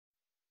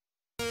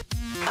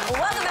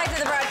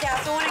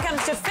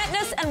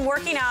fitness and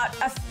working out,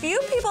 a few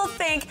people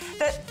think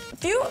that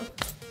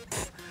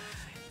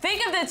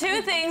Think of the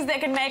two things that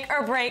can make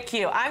or break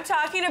you. I'm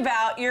talking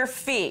about your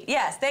feet.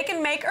 Yes, they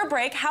can make or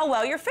break how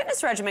well your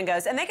fitness regimen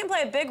goes, and they can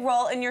play a big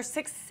role in your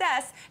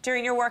success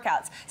during your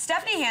workouts.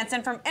 Stephanie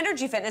Hansen from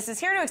Energy Fitness is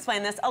here to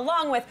explain this,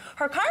 along with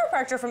her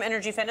chiropractor from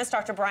Energy Fitness,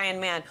 Dr. Brian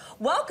Mann.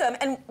 Welcome,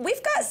 and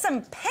we've got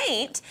some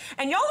paint,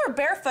 and y'all are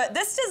barefoot.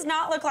 This does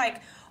not look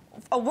like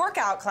a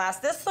workout class.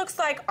 This looks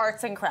like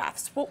arts and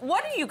crafts.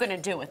 What are you going to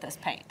do with this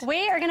paint?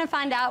 We are going to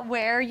find out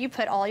where you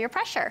put all your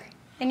pressure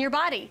in your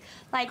body.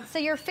 So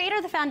your feet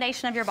are the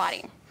foundation of your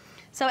body.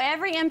 So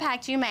every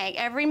impact you make,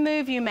 every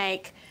move you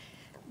make,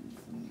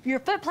 your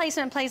foot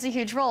placement plays a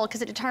huge role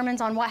because it determines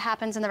on what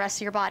happens in the rest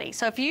of your body.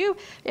 So if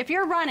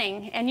you're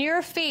running and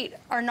your feet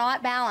are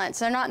not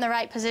balanced, they're not in the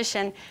right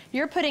position,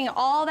 you're putting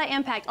all that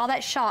impact, all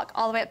that shock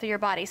all the way up through your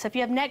body. So if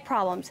you have neck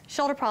problems,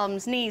 shoulder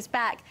problems, knees,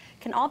 back,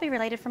 can all be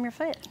related from your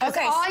foot.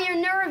 Okay. All your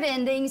nerve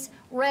endings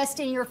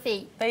rest in your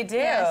feet. They do.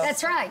 Yes,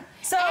 that's right.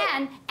 So,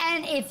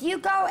 and if you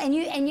go and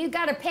you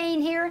got a pain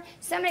here,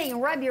 somebody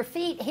can rub your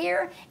feet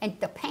here and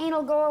the pain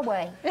will go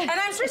away. And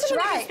I'm sure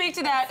someone who can speak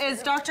to that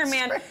is Dr.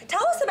 Mann.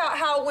 Tell us about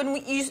how when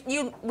we're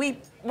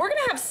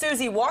going to have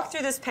Susie walk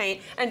through this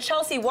paint and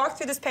Chelsea walk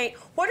through this paint.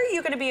 What are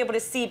you going to be able to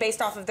see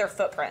based off of their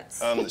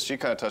footprints? She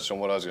kind of touched on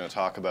what I was going to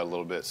talk about a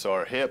little bit. So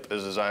our hip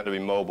is designed to be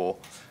mobile,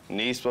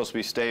 knee's supposed to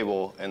be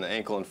stable, and the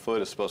ankle and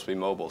foot is supposed to be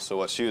mobile. So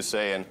what she was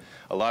saying,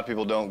 a lot of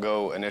people don't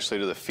go initially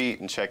to the feet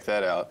and check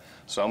that out.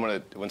 So I'm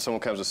going to, when someone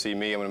comes to see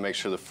me, I'm going to make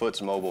sure the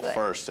foot's mobile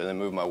first and then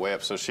move my way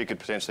up. So she could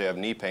potentially have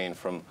knee pain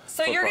from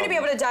So you're going to be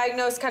able to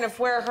diagnose kind of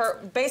where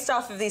her, based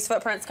off of these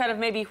footprints, kind of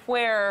maybe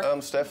where...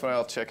 Steph and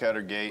I'll check out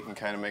her gait and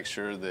kind of make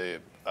sure the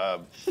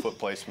foot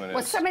placement is...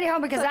 Well, somebody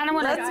home because I don't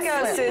want to... Let's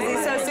go, Susie.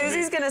 So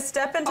Susie's going to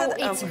step into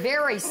the... It's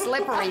very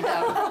slippery,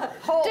 though.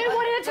 Do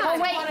one at a time.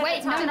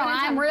 Wait, no,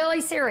 I'm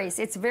really serious.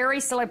 It's very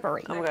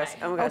slippery. Oh my gosh,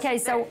 oh my gosh. Okay,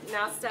 so...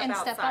 Now step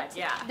outside,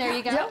 yeah. There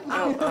you go.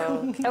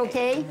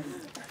 Okay.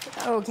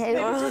 Okay.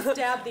 Maybe just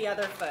dab the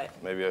other foot.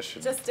 Maybe I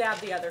should... Just dab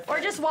the other foot. Or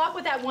just walk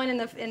with that one in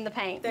the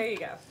paint. There you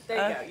go.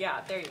 There you go.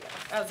 Yeah, there you go.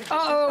 That was a good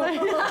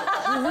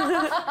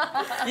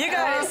You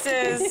got it,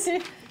 Sus.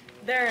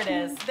 There it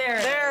is.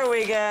 There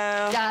we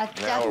go. Da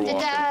da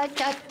da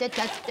da da da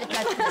da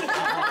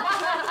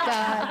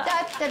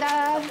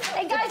da.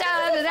 Hey guys,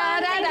 this is a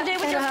fun thing to do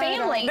with your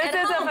family. This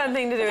is a fun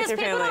thing to do with your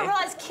Because people family. don't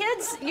realize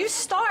kids, you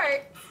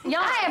start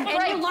young and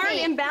you learn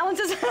feet.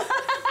 imbalances.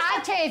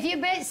 I tell you, if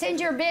you send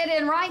your bid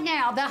in right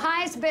now, the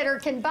highest bidder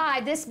can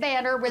buy this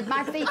banner with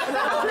my feet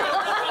on it.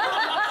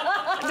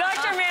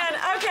 Dr. Mann,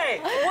 okay,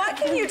 what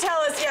can you tell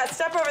us? Yeah,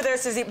 step over there,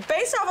 Susie.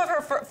 Based off of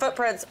her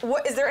footprints,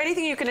 is there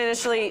anything you can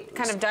initially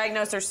kind of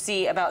diagnose or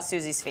see about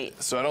Susie's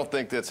feet? So I don't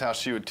think that's how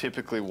she would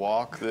typically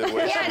walk, the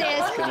way Yeah, she it is.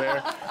 walked in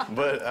there.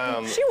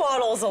 But She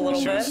waddles a little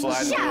she bit. was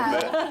sliding a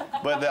little bit.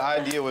 But the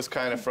idea was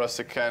kind of for us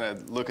to kind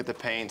of look at the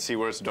paint, see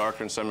where it's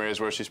darker in some areas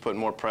where she's putting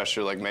more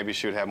pressure, like maybe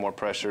she would have more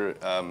pressure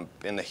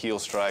in the heel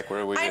strike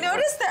where we... I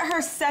noticed that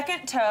her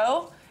second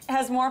toe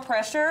has more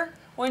pressure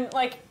when,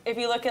 like, if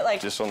you look at, like...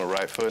 Just on the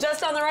right foot?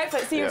 Just on the right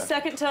foot. See your Yeah.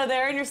 second toe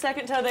there, and your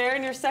second toe there,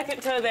 and your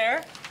second toe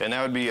there. And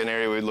that would be an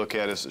area we'd look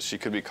at as she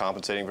could be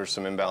compensating for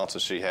some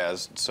imbalances she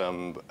has,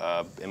 some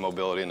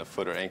immobility in the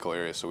foot or ankle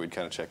area, so we'd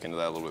kind of check into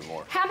that a little bit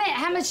more.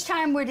 How much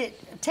time would it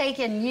take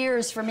in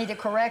years for me to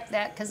correct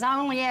that? Because I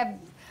only have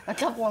a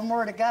couple of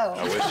more to go.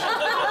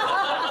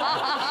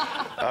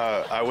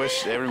 I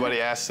wish everybody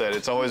asked that.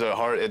 It's always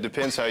it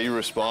depends how you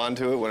respond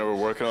to it whenever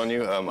we're working on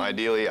you.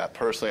 Ideally,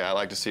 personally, I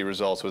like to see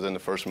results within the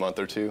first month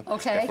or two.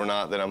 Okay. If we're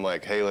not, then I'm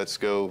like, hey, let's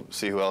go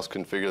see who else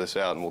can figure this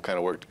out, and we'll kind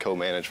of work to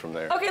co-manage from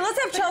there. Okay,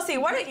 let's have Chelsea.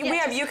 Why don't we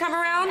have you come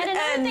around? And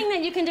another thing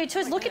that you can do too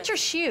is look at your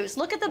shoes.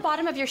 Look at the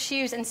bottom of your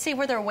shoes and see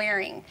where they're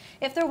wearing.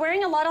 If they're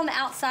wearing a lot on the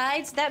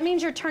outsides, that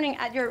means you're putting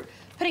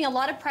a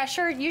lot of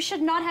pressure. You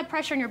should not have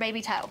pressure in your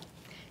baby toe.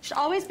 It should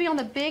always be on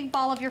the big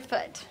ball of your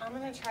foot. I'm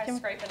going to try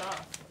scraping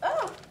off.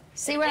 Oh.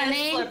 See what I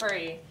mean?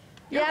 Slippery.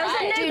 Do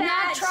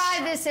not try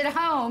this at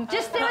home.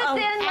 Just do a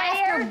thin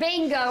After layer.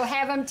 bingo,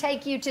 have them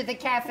take you to the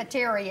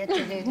cafeteria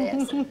to do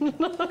this.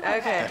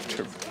 Okay.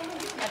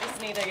 I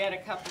just need to get a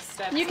couple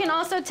steps. You can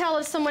also tell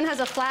if someone has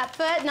a flat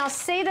foot. Now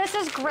see, this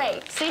is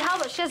great. See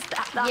how she has the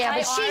Yeah, high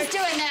but she's arch?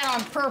 doing that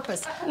on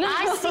purpose.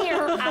 I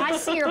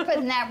see her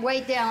putting that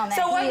weight down on that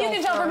So what you heel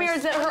can tell from first. here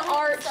is that her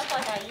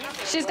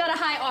arch, She's got a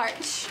high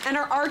arch. and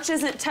her arch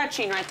isn't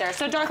touching right there.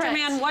 So Dr. Correct.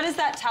 Mann, what does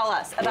that tell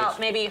us about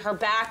maybe her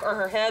back or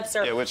her hips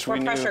or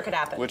where pressure could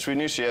happen? Which we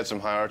knew she had some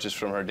high arches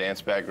from her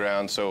dance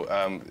background.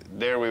 So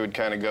there we would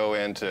kind of go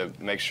in to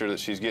make sure that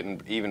she's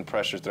getting even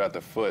pressure throughout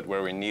the foot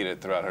where we need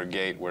it throughout her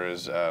gait,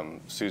 whereas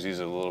Susie's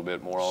a little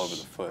bit more all over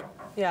the foot.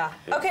 Yeah.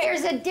 Okay.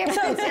 There's a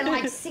difference in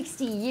like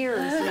 60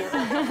 years here.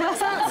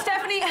 So,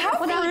 Stephanie, how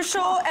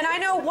crucial, and I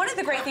know one of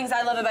the great things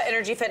I love about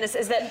Energy Fitness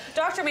is that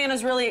Dr. Mann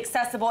is really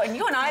accessible, and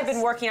you and I have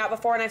been working out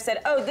before, and I've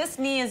said, oh, this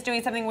knee is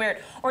doing something weird,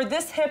 or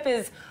this hip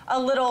is a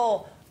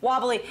little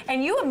wobbly,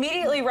 and you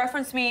immediately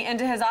referenced me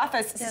into his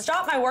office,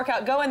 stop my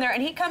workout, go in there,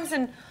 and he comes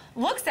and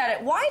looks at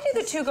it, why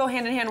do the two go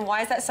hand in hand?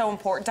 Why is that so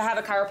important to have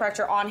a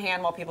chiropractor on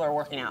hand while people are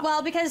working out?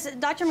 Well, because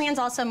Dr. Mann's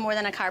also more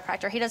than a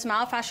chiropractor. He does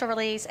myofascial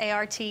release,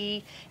 ART,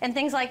 and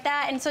things like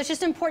that. And so it's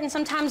just important.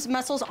 Sometimes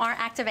muscles aren't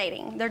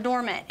activating. They're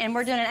dormant. And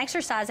we're doing an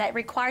exercise that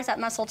requires that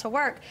muscle to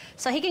work.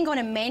 So he can go in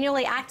and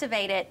manually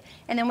activate it,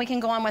 and then we can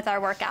go on with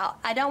our workout.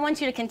 I don't want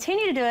you to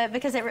continue to do it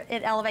because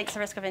it elevates the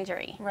risk of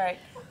injury. Right.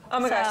 Oh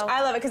my gosh,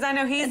 I love it because I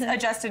know he's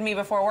adjusted me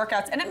before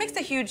workouts, and it makes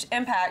a huge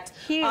impact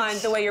on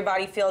the way your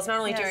body feels, not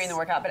only during the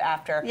workout, but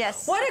after.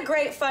 Yes. What a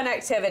great fun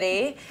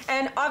activity.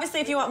 And obviously,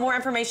 if you want more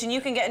information, you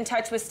can get in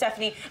touch with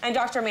Stephanie and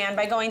Dr. Mann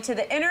by going to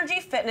the Energy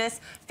Fitness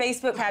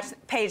Facebook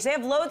page. They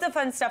have loads of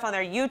fun stuff on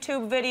their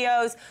YouTube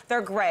videos. They're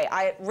great.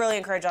 I really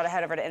encourage y'all to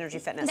head over to Energy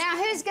Fitness. Now,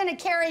 who's going to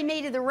carry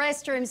me to the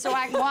restroom so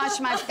I can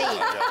wash my feet?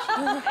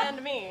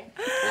 And me.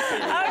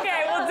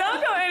 Okay, well,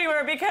 don't go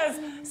anywhere because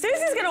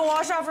Susie's going to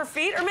wash off her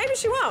feet, or maybe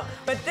she won't.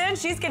 But then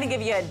she's going to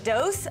give you a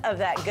dose of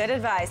that good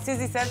advice.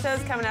 Susie Said So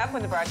is coming up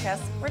when the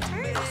broadcast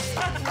returns.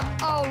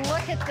 Oh,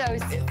 look at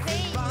those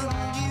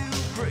feet.